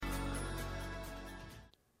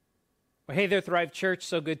Well, hey there, Thrive Church.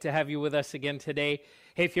 So good to have you with us again today.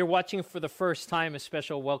 Hey, if you're watching for the first time, a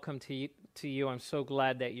special welcome to you. I'm so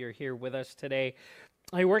glad that you're here with us today.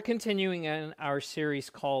 Hey, we're continuing in our series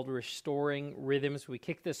called Restoring Rhythms. We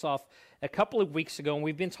kicked this off a couple of weeks ago, and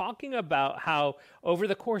we've been talking about how over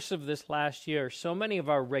the course of this last year, so many of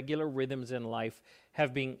our regular rhythms in life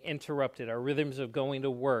have been interrupted. Our rhythms of going to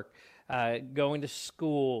work, going to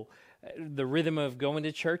school, the rhythm of going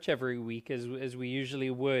to church every week as we usually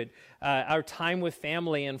would. Our time with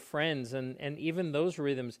family and friends and even those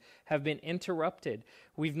rhythms have been interrupted.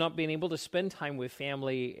 We've not been able to spend time with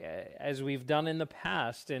family as we've done in the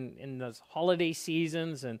past, and in those holiday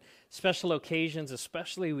seasons and special occasions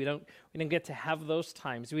especially, we don't get to have those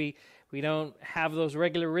times. We don't have those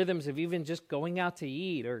regular rhythms of even just going out to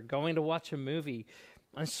eat or going to watch a movie.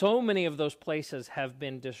 And so many of those places have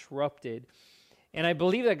been disrupted. And I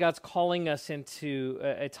believe that God's calling us into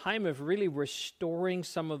a time of really restoring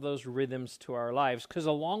some of those rhythms to our lives. Because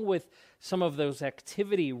along with some of those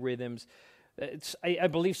activity rhythms, I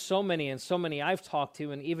believe so many I've talked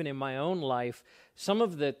to, and even in my own life, some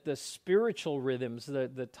of the spiritual rhythms,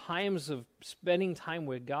 the times of spending time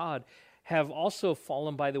with God have also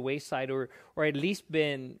fallen by the wayside or at least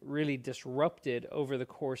been really disrupted over the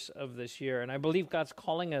course of this year. And I believe God's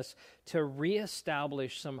calling us to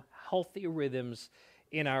reestablish some healthy rhythms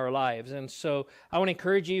in our lives. And so I want to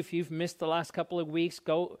encourage you, if you've missed the last couple of weeks,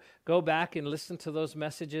 go back and listen to those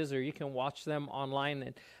messages, or you can watch them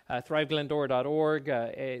online at thriveglendora.org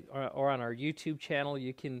or on our YouTube channel.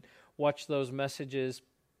 You can watch those messages.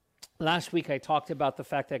 Last week I talked about the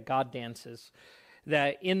fact that God dances,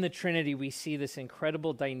 that in the Trinity we see this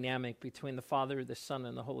incredible dynamic between the Father, the Son,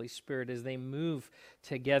 and the Holy Spirit as they move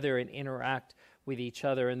together and interact with each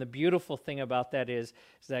other. And the beautiful thing about that is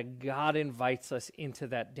that God invites us into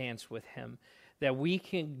that dance with Him, that we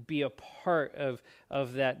can be a part of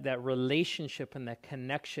that relationship and that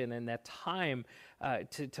connection and that time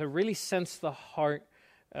to really sense the heart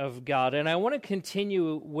of God. And I want to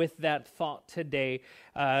continue with that thought today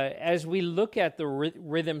as we look at the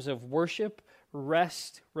rhythms of worship,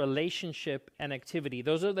 rest, relationship, and activity.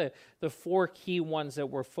 Those are the four key ones that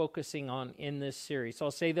we're focusing on in this series. So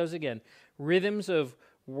I'll say those again. Rhythms of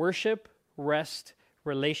worship, rest,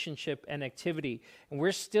 relationship, and activity. And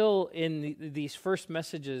we're still in these first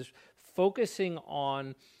messages focusing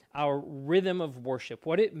on our rhythm of worship,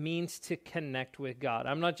 what it means to connect with God.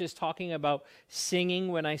 I'm not just talking about singing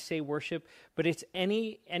when I say worship, but it's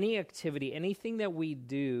any activity, anything that we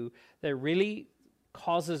do that really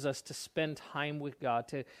causes us to spend time with God,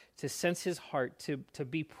 to sense His heart, to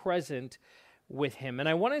be present with Him. And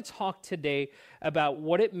I want to talk today about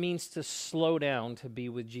what it means to slow down to be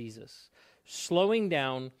with Jesus. Slowing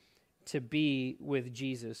down to be with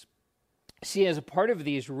Jesus. See, as a part of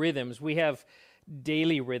these rhythms, we have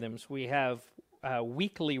daily rhythms, we have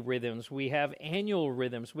weekly rhythms, we have annual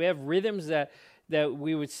rhythms, we have rhythms that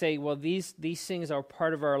we would say, well, these things are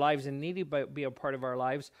part of our lives and need to be a part of our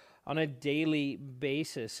lives on a daily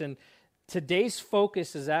basis. And today's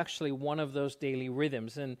focus is actually one of those daily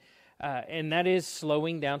rhythms, and that is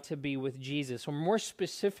slowing down to be with Jesus, or more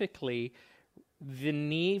specifically, the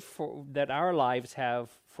need that our lives have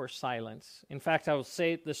for silence. In fact, I will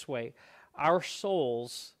say it this way: our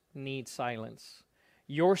souls need silence.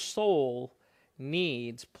 Your soul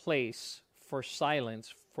needs place for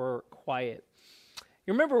silence, for quiet.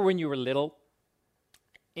 You remember when you were little,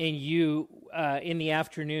 and you, in the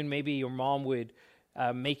afternoon, maybe your mom would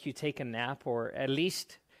make you take a nap or at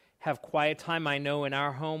least have quiet time. I know in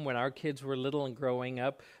our home, when our kids were little and growing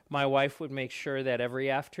up, my wife would make sure that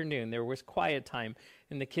every afternoon there was quiet time,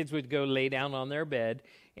 and the kids would go lay down on their bed,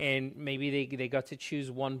 and maybe they got to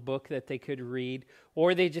choose one book that they could read,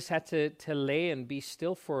 or they just had to lay and be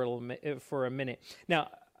still for a minute. Now,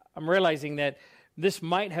 I'm realizing that this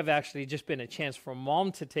might have actually just been a chance for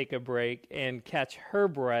mom to take a break and catch her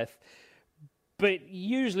breath. But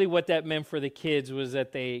usually what that meant for the kids was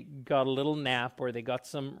that they got a little nap or they got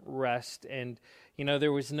some rest. And,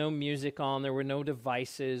 there was no music on, there were no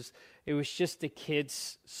devices. It was just the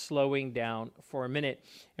kids slowing down for a minute.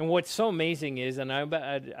 And what's so amazing is, and I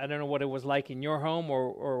don't know what it was like in your home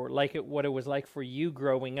or what it was like for you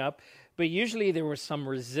growing up, but usually there was some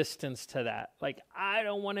resistance to that. Like, I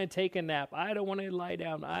don't want to take a nap. I don't want to lie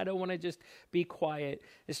down. I don't want to just be quiet.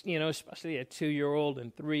 It's, especially a 2-year-old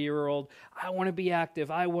and 3-year-old. I want to be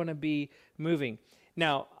active. I want to be moving.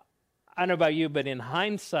 Now, I don't know about you, but in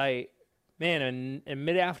hindsight, man, a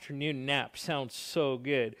mid-afternoon nap sounds so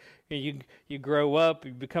good. You grow up,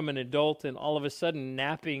 you become an adult, and all of a sudden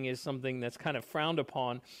napping is something that's kind of frowned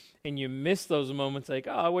upon, and you miss those moments like,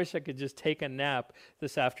 oh, I wish I could just take a nap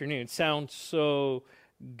this afternoon. It sounds so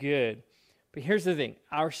good. But here's the thing.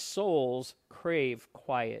 Our souls crave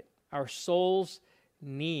quiet. Our souls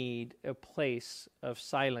need a place of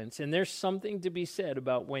silence. And there's something to be said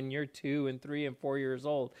about when you're 2 and 3 and 4 years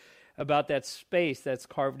old, about that space that's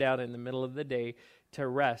carved out in the middle of the day to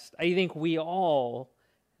rest. I think we all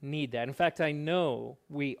need that. In fact, I know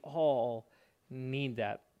we all need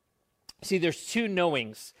that. See, there's 2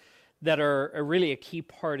 knowings that are really a key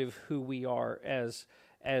part of who we are as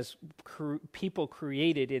people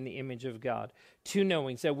created in the image of God. 2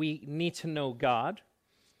 knowings, that we need to know God,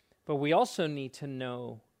 but we also need to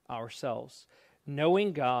know ourselves.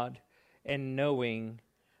 Knowing God and knowing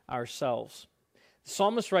ourselves. The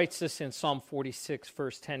psalmist writes this in Psalm 46,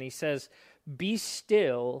 verse 10. He says, "Be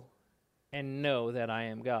still and know that I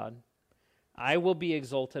am God. I will be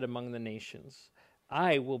exalted among the nations.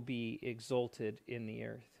 I will be exalted in the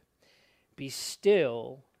earth." Be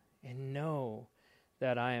still and know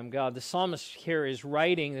that I am God. The psalmist here is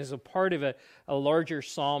writing as a part of a larger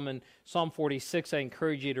psalm, and Psalm 46, I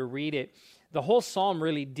encourage you to read it. The whole psalm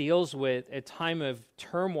really deals with a time of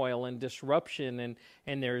turmoil and disruption,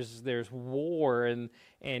 and there's war, and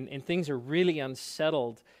things are really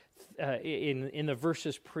unsettled in the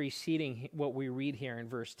verses preceding what we read here in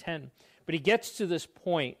verse 10. But he gets to this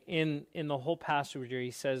point in the whole passage where he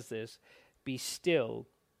says this, "Be still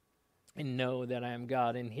and know that I am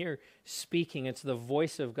God." And here, speaking, it's the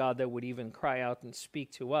voice of God that would even cry out and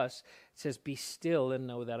speak to us. It says, "Be still and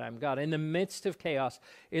know that I'm God." In the midst of chaos,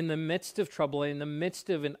 in the midst of trouble, in the midst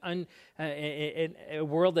of a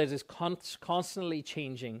world that is constantly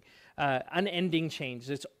changing, unending change,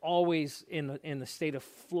 it's always in the state of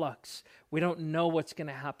flux. We don't know what's going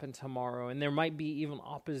to happen tomorrow, and there might be even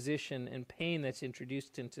opposition and pain that's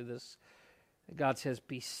introduced into this. God says,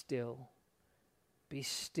 "Be still. Be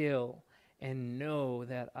still and know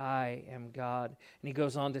that I am God." And he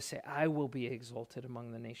goes on to say, "I will be exalted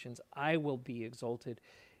among the nations. I will be exalted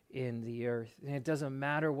in the earth." And it doesn't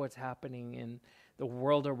matter what's happening in the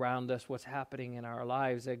world around us, what's happening in our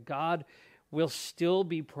lives, that God will still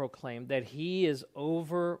be proclaimed, that he is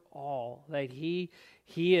over all, that he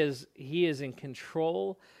is in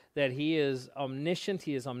control, that he is omniscient,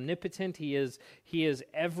 he is omnipotent, he is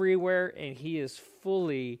everywhere, and he is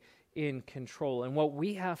fully in control. And what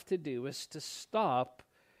we have to do is to stop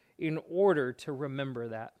in order to remember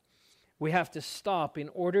that. We have to stop in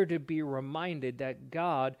order to be reminded that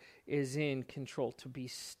God is in control, to be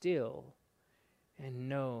still and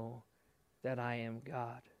know that I am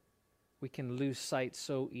God. We can lose sight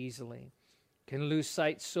so easily. Can lose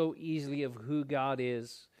sight so easily of who God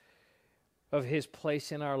is, of his place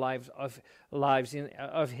in our lives,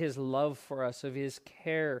 of his love for us, of his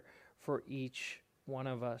care for each one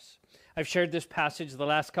of us. I've shared this passage the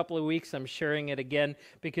last couple of weeks. I'm sharing it again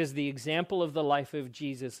because the example of the life of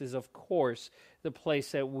Jesus is, of course, the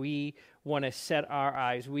place that we want to set our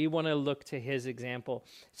eyes. We want to look to his example.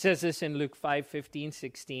 It says this in Luke 5:15,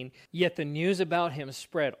 16. "Yet the news about him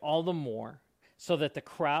spread all the more, so that the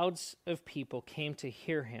crowds of people came to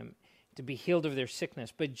hear him, to be healed of their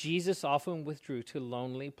sickness. But Jesus often withdrew to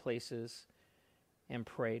lonely places and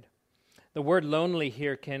prayed." The word lonely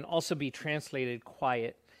here can also be translated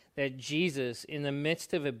quiet. That Jesus, in the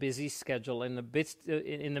midst of a busy schedule, in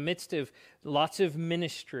the midst of lots of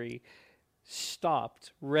ministry,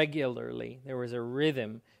 stopped regularly. There was a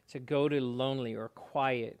rhythm to go to lonely or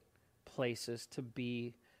quiet places to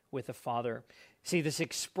be with the Father. See, this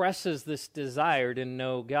expresses this desire to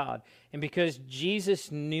know God. And because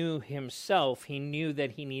Jesus knew himself, he knew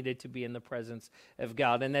that he needed to be in the presence of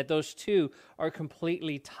God, and that those two are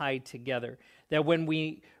completely tied together. That when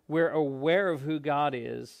we're aware of who God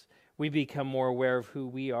is, we become more aware of who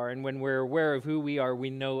we are. And when we're aware of who we are, we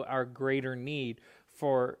know our greater need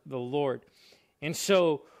for the Lord. And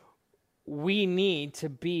so we need to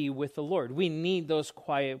be with the Lord. We need those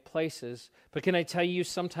quiet places. But can I tell you,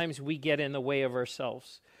 sometimes we get in the way of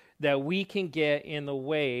ourselves. That we can get in the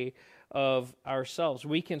way of ourselves.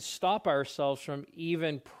 We can stop ourselves from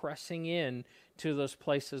even pressing in to those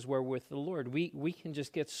places where with the Lord. We can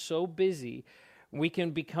just get so busy. We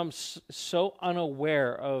can become so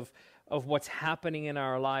unaware of what's happening in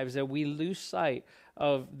our lives that we lose sight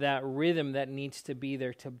of that rhythm that needs to be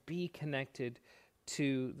there to be connected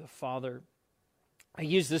to the Father. I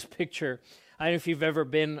use this picture. I don't know if you've ever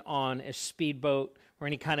been on a speedboat or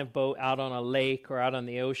any kind of boat out on a lake or out on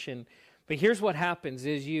the ocean. But here's what happens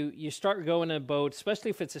is you start going in a boat,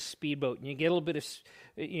 especially if it's a speedboat, and you get a little bit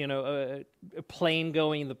of, a plane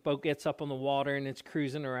going, the boat gets up on the water and it's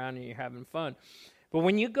cruising around and you're having fun. But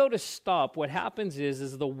when you go to stop, what happens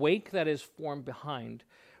is the wake that is formed behind,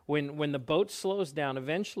 when the boat slows down,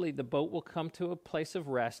 eventually the boat will come to a place of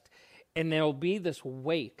rest, And there'll be this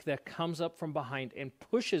wake that comes up from behind and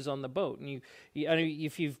pushes on the boat. And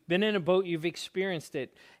if you've been in a boat, you've experienced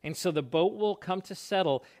it. And so the boat will come to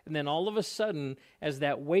settle, and then all of a sudden, as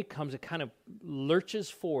that wake comes, it kind of lurches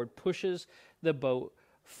forward, pushes the boat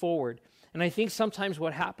forward. And I think sometimes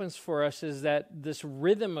what happens for us is that this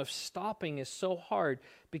rhythm of stopping is so hard,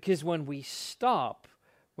 because when we stop,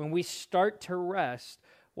 when we start to rest,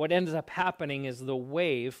 what ends up happening is the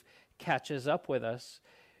wave catches up with us.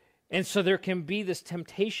 And so there can be this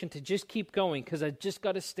temptation to just keep going, because I've just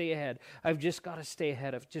got to stay ahead. I've just got to stay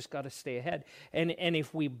ahead. I've just got to stay ahead. And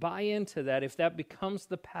if we buy into that, if that becomes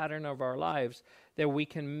the pattern of our lives, that we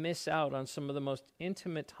can miss out on some of the most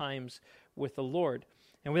intimate times with the Lord.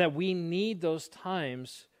 And that we need those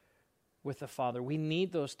times with the Father. We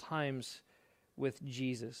need those times with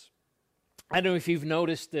Jesus. I don't know if you've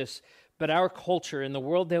noticed this, but our culture, in the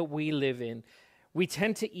world that we live in, we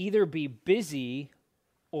tend to either be busy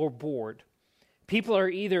or bored. People are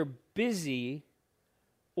either busy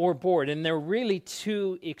or bored, and they're really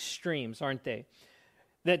two extremes, aren't they?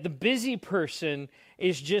 That the busy person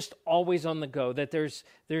is just always on the go, that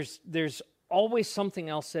there's always something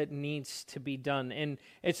else that needs to be done. And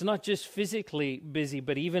it's not just physically busy,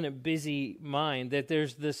 but even a busy mind, that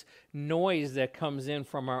there's this noise that comes in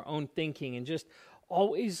from our own thinking, and just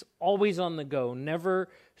always on the go, never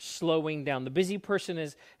slowing down. The busy person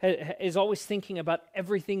is always thinking about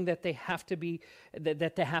everything that they have to be,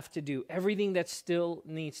 that they have to do, everything that still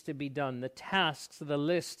needs to be done, the tasks, the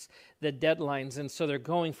lists, the deadlines. And so they're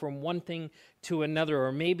going from one thing to another,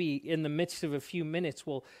 or maybe in the midst of a few minutes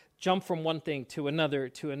will jump from one thing to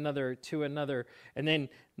another, and then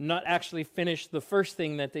not actually finish the first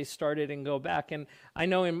thing that they started and go back. And I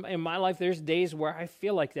know in my life, there's days where I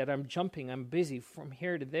feel like that. I'm jumping, I'm busy from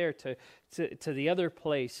here to there to the other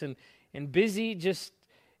place. And busy just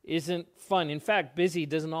isn't fun. In fact, busy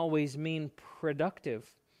doesn't always mean productive.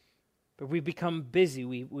 But we become busy.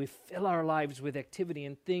 We fill our lives with activity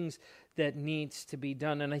and things that needs to be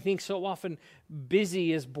done. And I think so often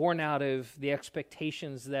busy is born out of the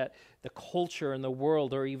expectations that the culture and the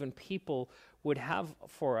world, or even people, would have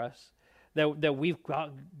for us. That we've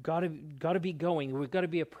got to be going. We've got to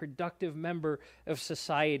be a productive member of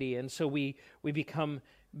society. And so we become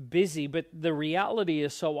busy. But the reality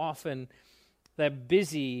is so often that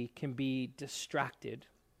busy can be distracted.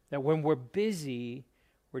 That when we're busy,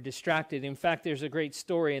 we're distracted. In fact, there's a great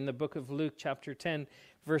story in the book of Luke, chapter 10,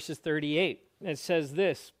 verses 38. It says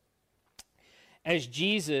this: as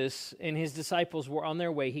Jesus and his disciples were on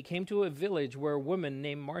their way, he came to a village where a woman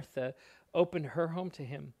named Martha opened her home to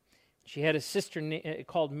him. She had a sister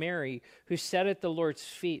called Mary, who sat at the Lord's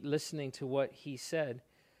feet listening to what he said.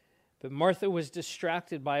 But Martha was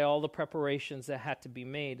distracted by all the preparations that had to be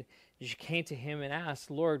made. She came to him and asked,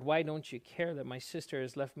 "Lord, why don't you care that my sister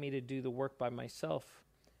has left me to do the work by myself?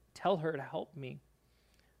 Tell her to help me."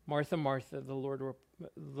 "Martha, Martha," the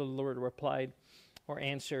Lord replied, or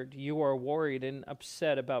answered, "you are worried and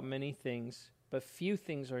upset about many things, but few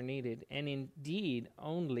things are needed, and indeed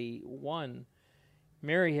only one.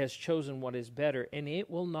 Mary has chosen what is better, and it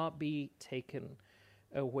will not be taken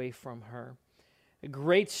away from her." A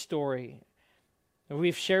great story.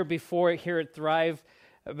 We've shared before here at Thrive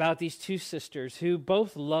about these two sisters who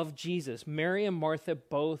both loved Jesus. Mary and Martha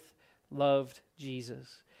both loved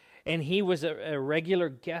Jesus. And he was a regular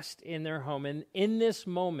guest in their home. And in this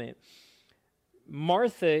moment,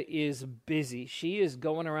 Martha is busy. She is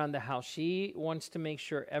going around the house. She wants to make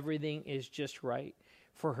sure everything is just right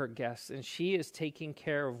for her guests. And she is taking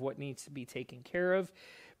care of what needs to be taken care of.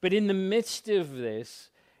 But in the midst of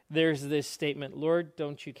this, there's this statement: "Lord,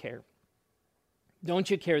 don't you care?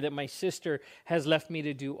 Don't you care that my sister has left me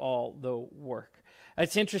to do all the work?"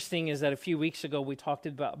 It's interesting is that a few weeks ago we talked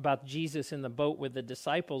about Jesus in the boat with the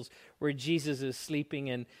disciples, where Jesus is sleeping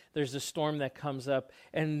and there's a storm that comes up.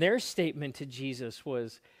 And their statement to Jesus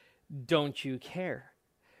was, "Don't you care?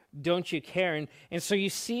 Don't you care?" And so you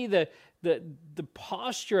see the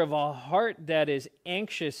posture of a heart that is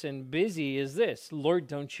anxious and busy is this: "Lord,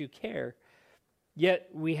 don't you care?" Yet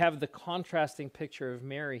we have the contrasting picture of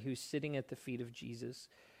Mary, who's sitting at the feet of Jesus,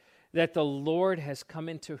 that the Lord has come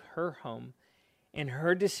into her home, and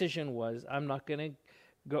her decision was, I'm not going to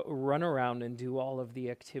go run around and do all of the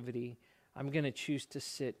activity. I'm going to choose to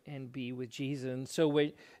sit and be with Jesus. And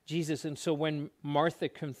so when Martha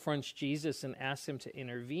confronts Jesus and asks him to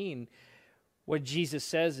intervene, what Jesus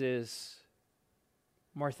says is,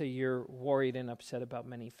 "Martha, you're worried and upset about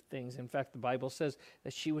many things." In fact, the Bible says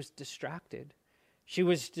that she was distracted. She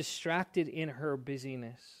was distracted in her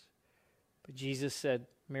busyness. But Jesus said,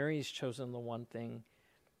 Mary's chosen the one thing,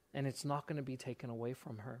 and it's not going to be taken away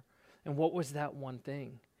from her. And what was that one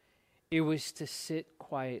thing? It was to sit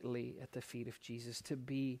quietly at the feet of Jesus, to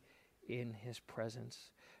be in his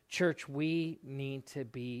presence. Church, we need to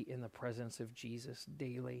be in the presence of Jesus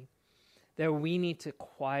daily. That we need to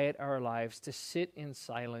quiet our lives, to sit in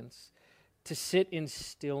silence, to sit in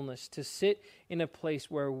stillness, to sit in a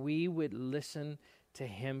place where we would listen to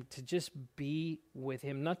him, to just be with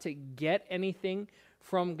him, not to get anything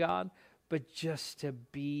from God, but just to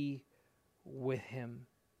be with him.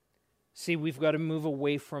 See, we've got to move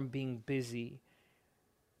away from being busy,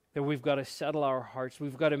 that we've got to settle our hearts.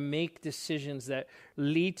 We've got to make decisions that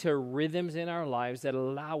lead to rhythms in our lives that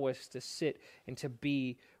allow us to sit and to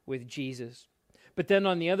be with Jesus. But then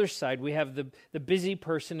on the other side, we have the busy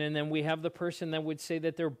person, and then we have the person that would say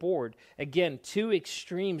that they're bored. Again, two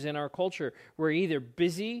extremes in our culture. We're either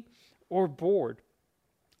busy or bored.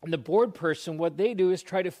 And the bored person, what they do is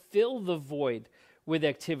try to fill the void with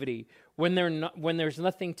activity. When there's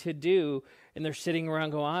nothing to do, and they're sitting around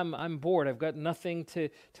going, I'm bored. I've got nothing to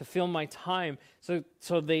fill my time. So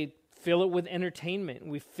they fill it with entertainment.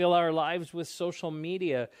 We fill our lives with social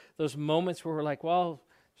media. Those moments where we're like, well,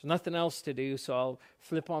 there's nothing else to do, so I'll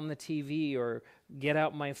flip on the TV or get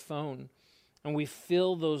out my phone. And we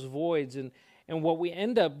fill those voids. And what we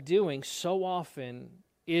end up doing so often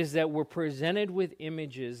is that we're presented with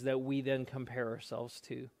images that we then compare ourselves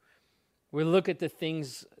to. We look at the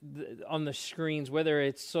things on the screens, whether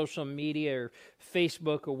it's social media or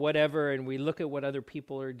Facebook or whatever, and we look at what other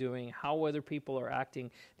people are doing, how other people are acting,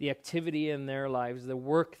 the activity in their lives, the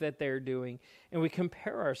work that they're doing, and we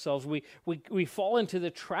compare ourselves. We fall into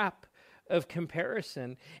the trap of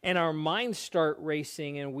comparison, and our minds start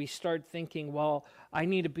racing, and we start thinking, well, I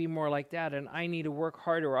need to be more like that, and I need to work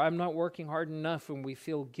harder, or I'm not working hard enough, and we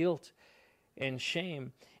feel guilt and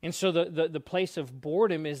shame. And so the place of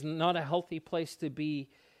boredom is not a healthy place to be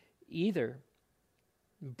either.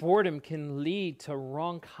 Boredom can lead to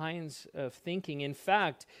wrong kinds of thinking. In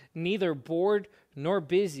fact, neither bored nor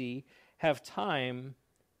busy have time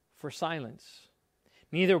for silence.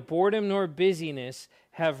 Neither boredom nor busyness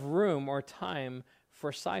have room or time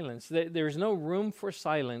for silence. There's no room for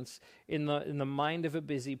silence in the mind of a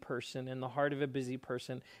busy person, in the heart of a busy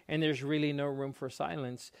person, and there's really no room for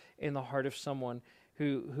silence in the heart of someone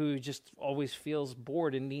who just always feels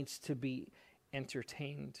bored and needs to be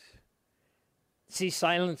entertained. See,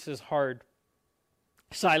 silence is hard.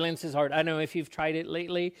 Silence is hard. I don't know if you've tried it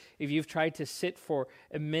lately, if you've tried to sit for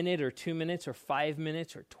a minute or 2 minutes or 5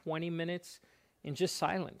 minutes or 20 minutes in just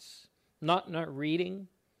silence, not reading,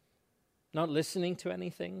 not listening to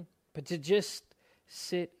anything, but to just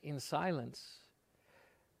sit in silence.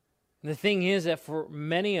 And the thing is that for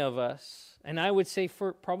many of us, and I would say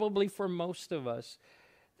probably for most of us,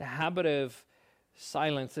 the habit of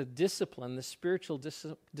silence, the discipline, the spiritual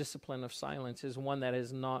discipline of silence is one that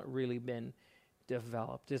has not really been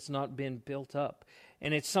developed. It's not been built up.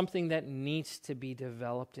 And it's something that needs to be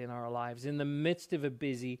developed in our lives. In the midst of a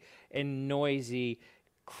busy and noisy,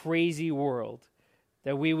 crazy world,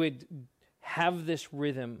 that we would have this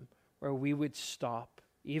rhythm where we would stop,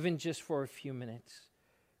 even just for a few minutes,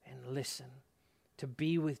 and listen, to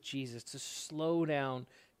be with Jesus, to slow down,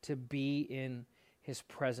 to be in his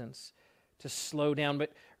presence, to slow down.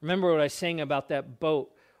 But remember what I was saying about that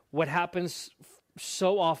boat. What happens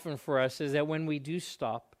so often for us is that when we do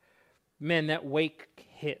stop, man, that wake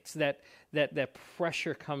hits, that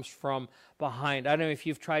pressure comes from behind. I don't know if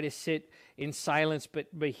you've tried to sit in silence, but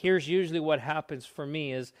here's usually what happens for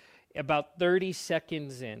me is about 30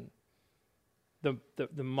 seconds in,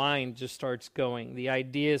 the mind just starts going. The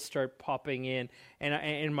ideas start popping in,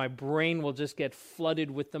 and my brain will just get flooded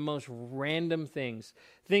with the most random things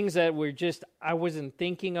that I wasn't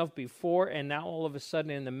thinking of before, and now all of a sudden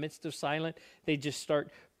in the midst of silence, they just start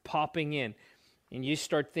popping in. And you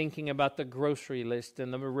start thinking about the grocery list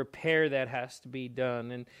and the repair that has to be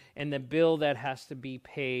done and the bill that has to be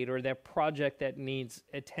paid or that project that needs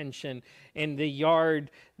attention and the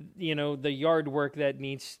yard work that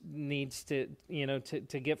needs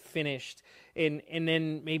to get finished. And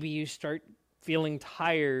then maybe you start feeling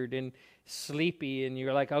tired and sleepy and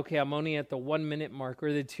you're like, okay, I'm only at the 1 minute mark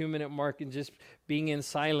or the 2 minute mark and just being in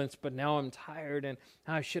silence, but now I'm tired and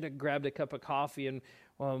I should have grabbed a cup of coffee and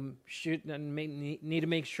need to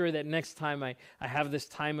make sure that next time I have this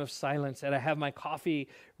time of silence and I have my coffee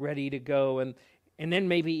ready to go. And then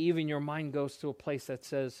maybe even your mind goes to a place that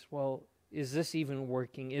says, well, is this even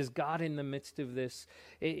working? Is God in the midst of this?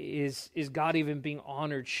 Is God even being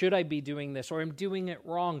honored? Should I be doing this? Or I'm doing it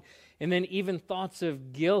wrong? And then even thoughts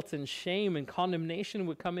of guilt and shame and condemnation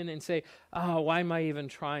would come in and say, oh, why am I even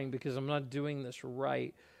trying? Because I'm not doing this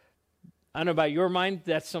right. I don't know about your mind.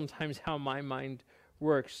 That's sometimes how my mind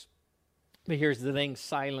works. But here's the thing,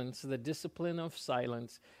 silence, the discipline of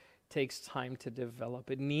silence takes time to develop.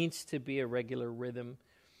 It needs to be a regular rhythm.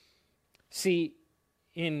 See,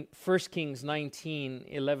 in 1 Kings 19,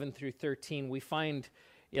 11 through 13, we find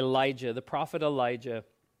Elijah, the prophet Elijah,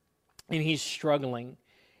 and he's struggling.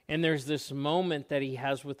 And there's this moment that he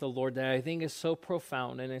has with the Lord that I think is so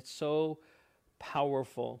profound and it's so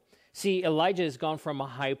powerful. See, Elijah has gone from a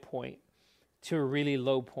high point to a really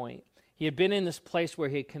low point. He had been in this place where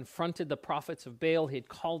he had confronted the prophets of Baal. He had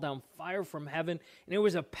called down fire from heaven. And it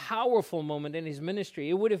was a powerful moment in his ministry.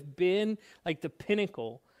 It would have been like the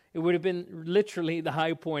pinnacle. It would have been literally the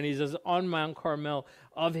high point. He's on Mount Carmel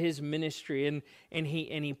of his ministry. And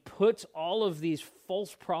he puts all of these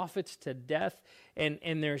false prophets to death.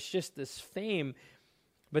 And there's just this fame.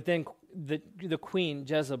 But then the queen,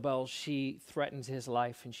 Jezebel, she threatens his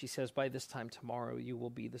life. And she says, by this time tomorrow, you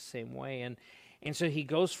will be the same way. And so he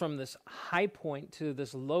goes from this high point to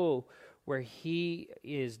this low where he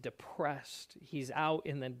is depressed. He's out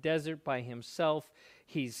in the desert by himself.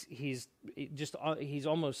 He's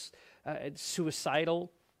almost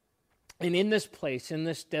suicidal. And in this place, in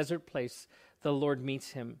this desert place, the Lord meets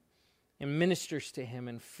him and ministers to him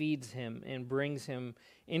and feeds him and brings him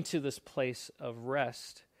into this place of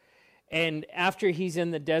rest. And after he's in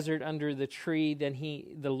the desert under the tree, then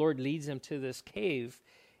the Lord leads him to this cave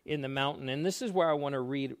in the mountain. And this is where I want to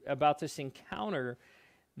read about this encounter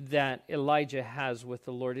that Elijah has with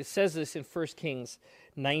the Lord. It says this in 1 Kings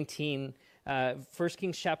 19, 1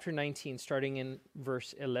 Kings chapter 19, starting in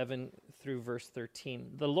verse 11 through verse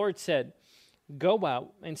 13. The Lord said, "Go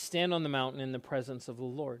out and stand on the mountain in the presence of the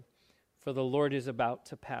Lord, for the Lord is about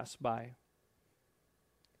to pass by."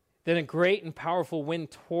 Then a great and powerful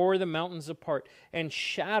wind tore the mountains apart and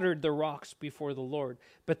shattered the rocks before the Lord.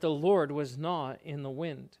 But the Lord was not in the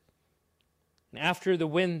wind. And after the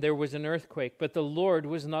wind there was an earthquake, but the Lord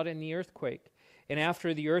was not in the earthquake. And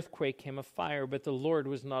after the earthquake came a fire, but the Lord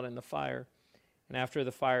was not in the fire. And after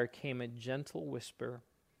the fire came a gentle whisper.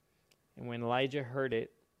 And when Elijah heard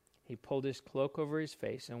it, he pulled his cloak over his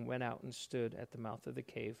face and went out and stood at the mouth of the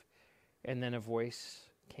cave. And then a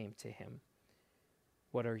voice came to him.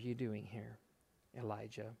 "What are you doing here,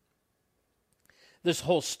 Elijah?" This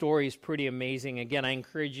whole story is pretty amazing. Again, I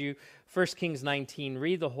encourage you, 1 Kings 19,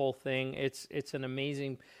 read the whole thing. It's an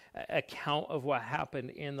amazing account of what happened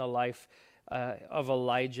in the life of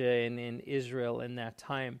Elijah and in Israel in that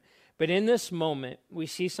time. But in this moment, we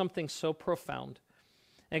see something so profound.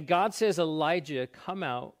 And God says, Elijah, come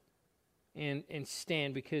out and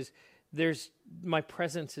stand, because my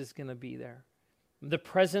presence is going to be there. The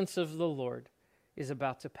presence of the Lord is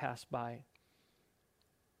about to pass by.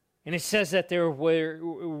 And it says that there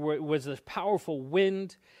was this powerful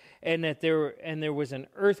wind, and that there was an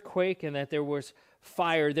earthquake, and that there was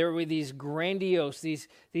fire. There were these grandiose,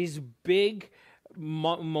 these big,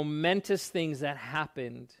 momentous things that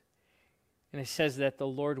happened. And it says that the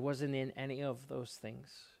Lord wasn't in any of those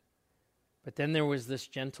things. But then there was this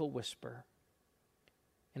gentle whisper,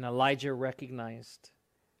 and Elijah recognized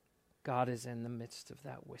God is in the midst of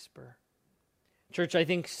that whisper. Church, I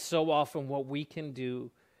think so often what we can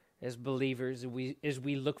do as believers is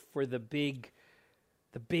we look for the big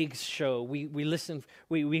show. We listen.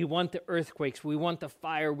 We want the earthquakes. We want the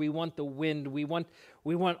fire. We want the wind. We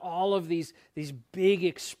want all of these big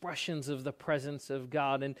expressions of the presence of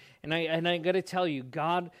God. And I got to tell you,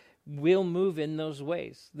 God will move in those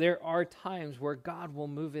ways. There are times where God will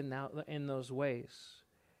move in those ways,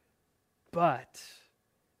 but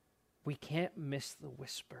we can't miss the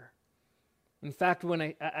whisper. In fact,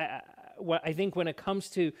 when I think when it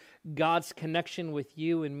comes to God's connection with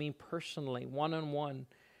you and me personally, one-on-one,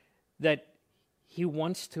 that He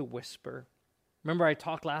wants to whisper. Remember, I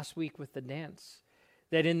talked last week with the dance,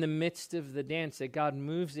 that in the midst of the dance, that God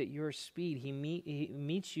moves at your speed. He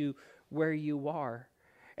meets you where you are.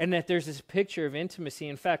 And that there's this picture of intimacy.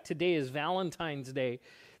 In fact, today is Valentine's Day,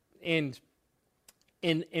 and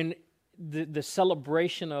in the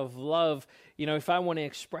celebration of love, if I want to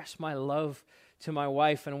express my love to my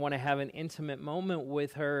wife and want to have an intimate moment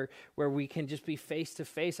with her where we can just be face to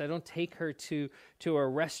face, I don't take her to a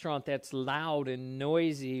restaurant that's loud and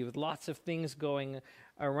noisy with lots of things going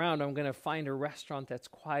around. I'm going to find a restaurant that's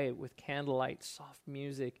quiet with candlelight, soft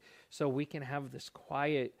music, so we can have this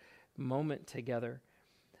quiet moment together.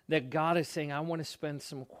 That God is saying, I want to spend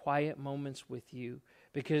some quiet moments with you,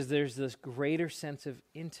 because there's this greater sense of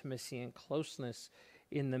intimacy and closeness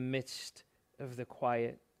in the midst of the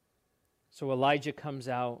quiet. So Elijah comes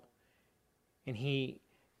out and he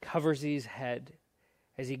covers his head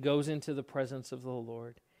as he goes into the presence of the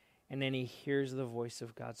Lord. And then he hears the voice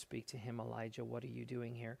of God speak to him, "Elijah, what are you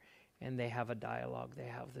doing here?" and they have a dialogue. They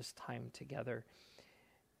have this time together.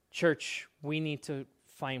 Church, we need to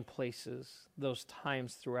find places, those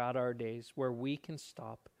times throughout our days where we can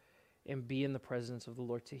stop and be in the presence of the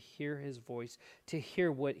Lord, to hear his voice, to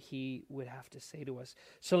hear what he would have to say to us.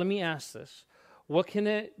 So let me ask this. What can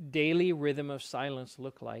a daily rhythm of silence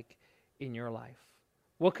look like in your life?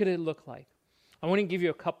 What could it look like? I want to give you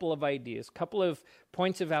a couple of ideas, a couple of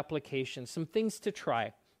points of application, some things to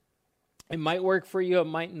try. It might work for you, it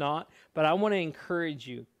might not, but I want to encourage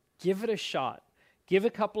you. Give it a shot. Give a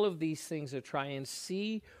couple of these things a try and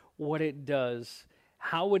see what it does,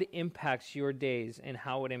 how it impacts your days and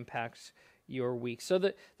how it impacts your week. So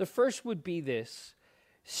the first would be this: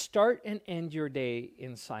 start and end your day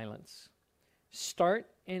in silence. Start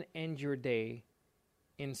and end your day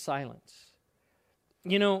in silence.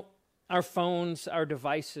 You know, our phones, our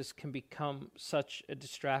devices can become such a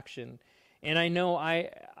distraction. And I know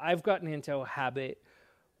I've gotten into a habit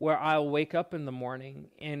where I'll wake up in the morning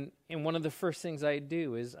and one of the first things I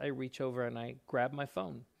do is I reach over and I grab my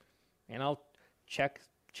phone and I'll check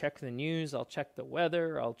the news, I'll check the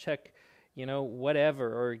weather, I'll check, whatever,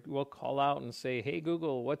 or we'll call out and say, "Hey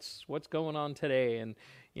Google, what's going on today?" And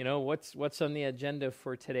what's on the agenda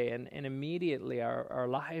for today? And immediately our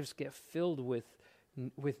lives get filled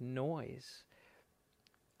with noise.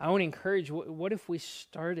 I want to encourage, what if we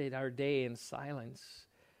started our day in silence?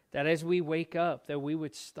 That as we wake up, that we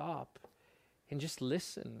would stop and just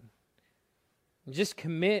listen. Just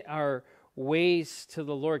commit our ways to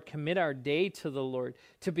the Lord, commit our day to the Lord,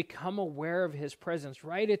 to become aware of his presence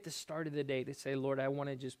right at the start of the day, to say, "Lord, I want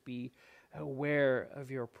to just be aware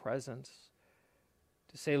of your presence."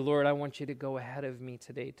 To say, "Lord, I want you to go ahead of me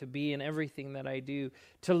today," to be in everything that I do,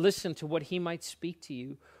 to listen to what he might speak to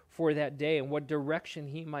you for that day and what direction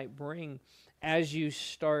he might bring as you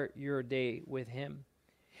start your day with him.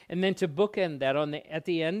 And then to bookend that at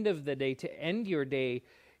the end of the day, to end your day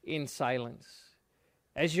in silence.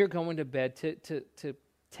 As you're going to bed, to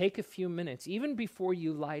take a few minutes, even before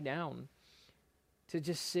you lie down, to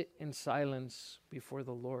just sit in silence before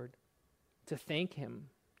the Lord, to thank him,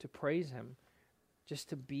 to praise him, just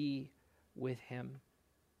to be with him.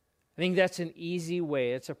 I think that's an easy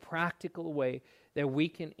way, it's a practical way that we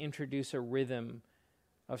can introduce a rhythm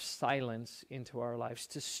of silence into our lives,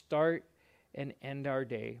 to start and end our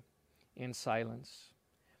day in silence.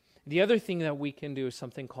 The other thing that we can do is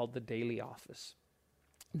something called the daily office.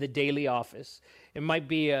 The daily office. It might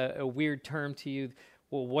be a weird term to you.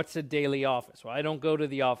 Well, what's a daily office? Well, I don't go to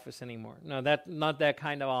the office anymore. No, that's not that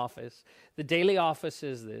kind of office. The daily office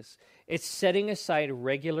is this. It's setting aside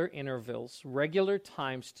regular intervals, regular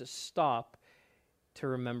times to stop, to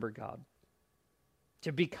remember God,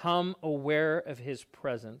 to become aware of his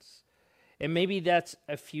presence. And maybe that's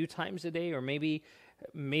a few times a day, or maybe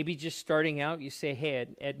just starting out, you say, "Hey,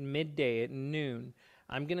 at midday, at noon,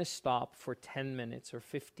 I'm going to stop for 10 minutes or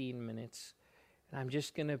 15 minutes, and I'm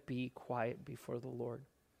just going to be quiet before the Lord."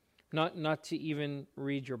 Not to even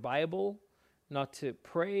read your Bible, not to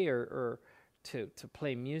pray or to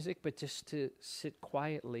play music, but just to sit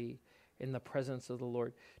quietly in the presence of the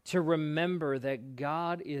Lord. To remember that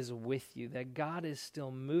God is with you, that God is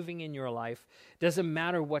still moving in your life. Doesn't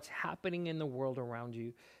matter what's happening in the world around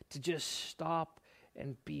you, to just stop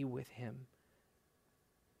and be with him.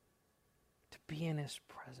 To be in his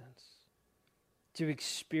presence. To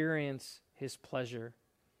experience his pleasure.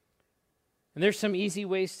 And there's some easy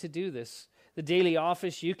ways to do this. The daily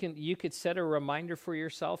office, you could set a reminder for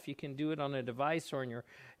yourself. You can do it on a device or on your,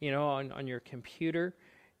 on your computer.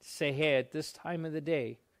 Say, "Hey, at this time of the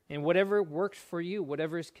day," and whatever works for you,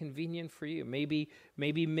 whatever is convenient for you. Maybe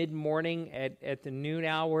mid-morning at the noon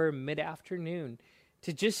hour, mid-afternoon,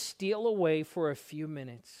 to just steal away for a few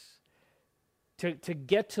minutes, to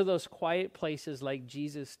get to those quiet places like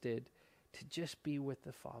Jesus did, to just be with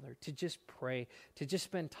the Father, to just pray, to just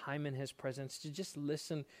spend time in his presence, to just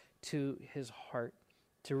listen to his heart,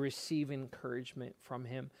 to receive encouragement from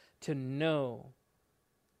him, to know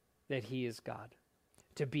that he is God,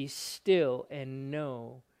 to be still and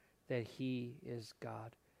know that he is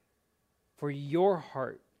God. For your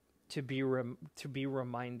heart to be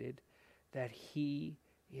reminded that he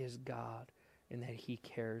is God and that he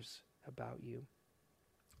cares about you.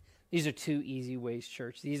 These are two easy ways,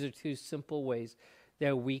 church. These are two simple ways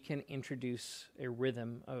that we can introduce a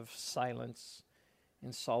rhythm of silence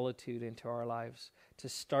and solitude into our lives, to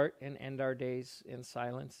start and end our days in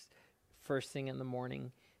silence, first thing in the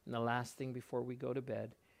morning and the last thing before we go to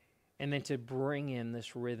bed, and then to bring in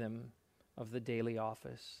this rhythm of the daily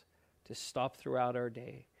office, to stop throughout our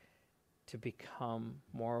day, to become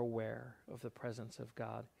more aware of the presence of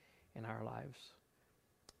God in our lives.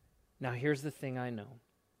 Now, here's the thing I know.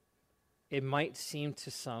 it might seem to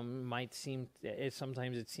some,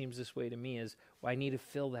 sometimes it seems this way to me, is, well, I need to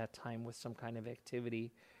fill that time with some kind of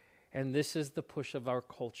activity. And this is the push of our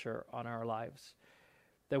culture on our lives,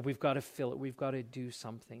 that we've got to fill it, we've got to do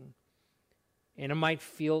something. And it might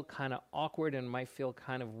feel kind of awkward and might feel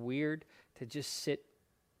kind of weird to just sit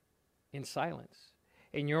in silence.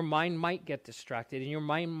 And your mind might get distracted, and your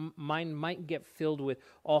mind might get filled with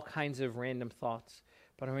all kinds of random thoughts.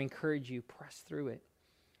 But I encourage you, press through it.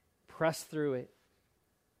 Press through it.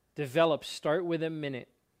 Develop. Start with a minute.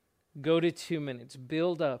 Go to 2 minutes.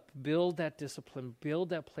 Build up. Build that discipline. Build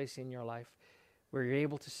that place in your life where you're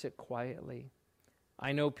able to sit quietly.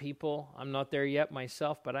 I know people, I'm not there yet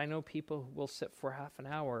myself, but I know people who will sit for half an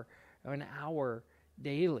hour or an hour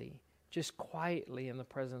daily, just quietly in the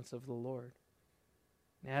presence of the Lord.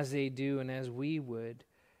 And as they do, and as we would,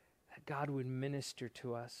 that God would minister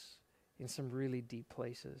to us in some really deep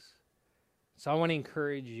places. So I want to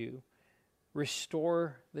encourage you,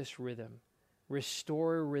 restore this rhythm.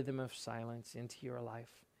 Restore a rhythm of silence into your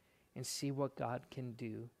life and see what God can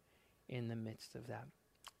do in the midst of that.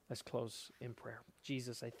 Let's close in prayer.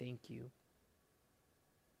 Jesus, I thank you.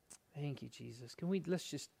 Thank you, Jesus.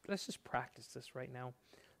 Let's just practice this right now.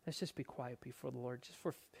 Let's just be quiet before the Lord, just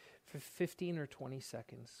for 15 or 20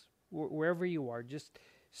 seconds. Wherever you are, just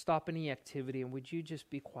stop any activity, and would you just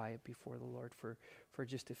be quiet before the Lord for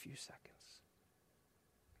just a few seconds?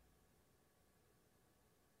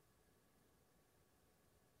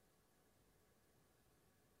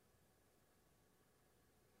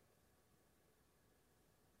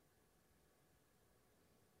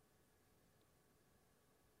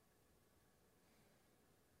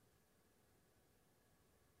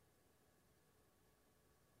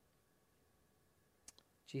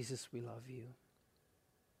 Jesus, we love you.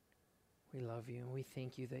 We love you, and we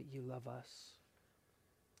thank you that you love us.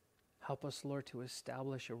 Help us, Lord, to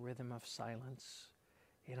establish a rhythm of silence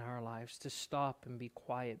in our lives, to stop and be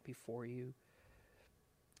quiet before you.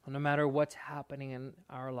 No matter what's happening in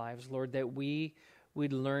our lives, Lord, that we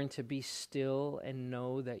would learn to be still and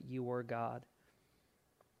know that you are God,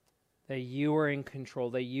 that you are in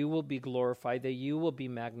control, that you will be glorified, that you will be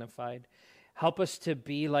magnified. Help us to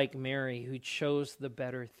be like Mary, who chose the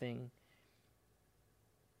better thing.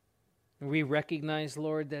 We recognize,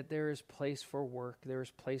 Lord, that there is place for work, there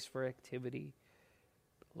is place for activity.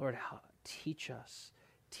 Lord, teach us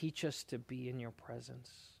to be in your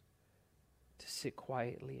presence, to sit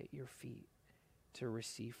quietly at your feet, to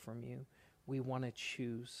receive from you. We want to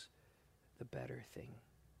choose the better thing.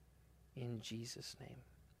 In Jesus' name,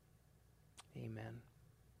 amen.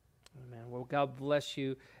 Amen. Well, God bless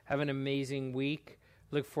you. Have an amazing week.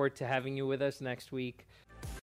 Look forward to having you with us next week.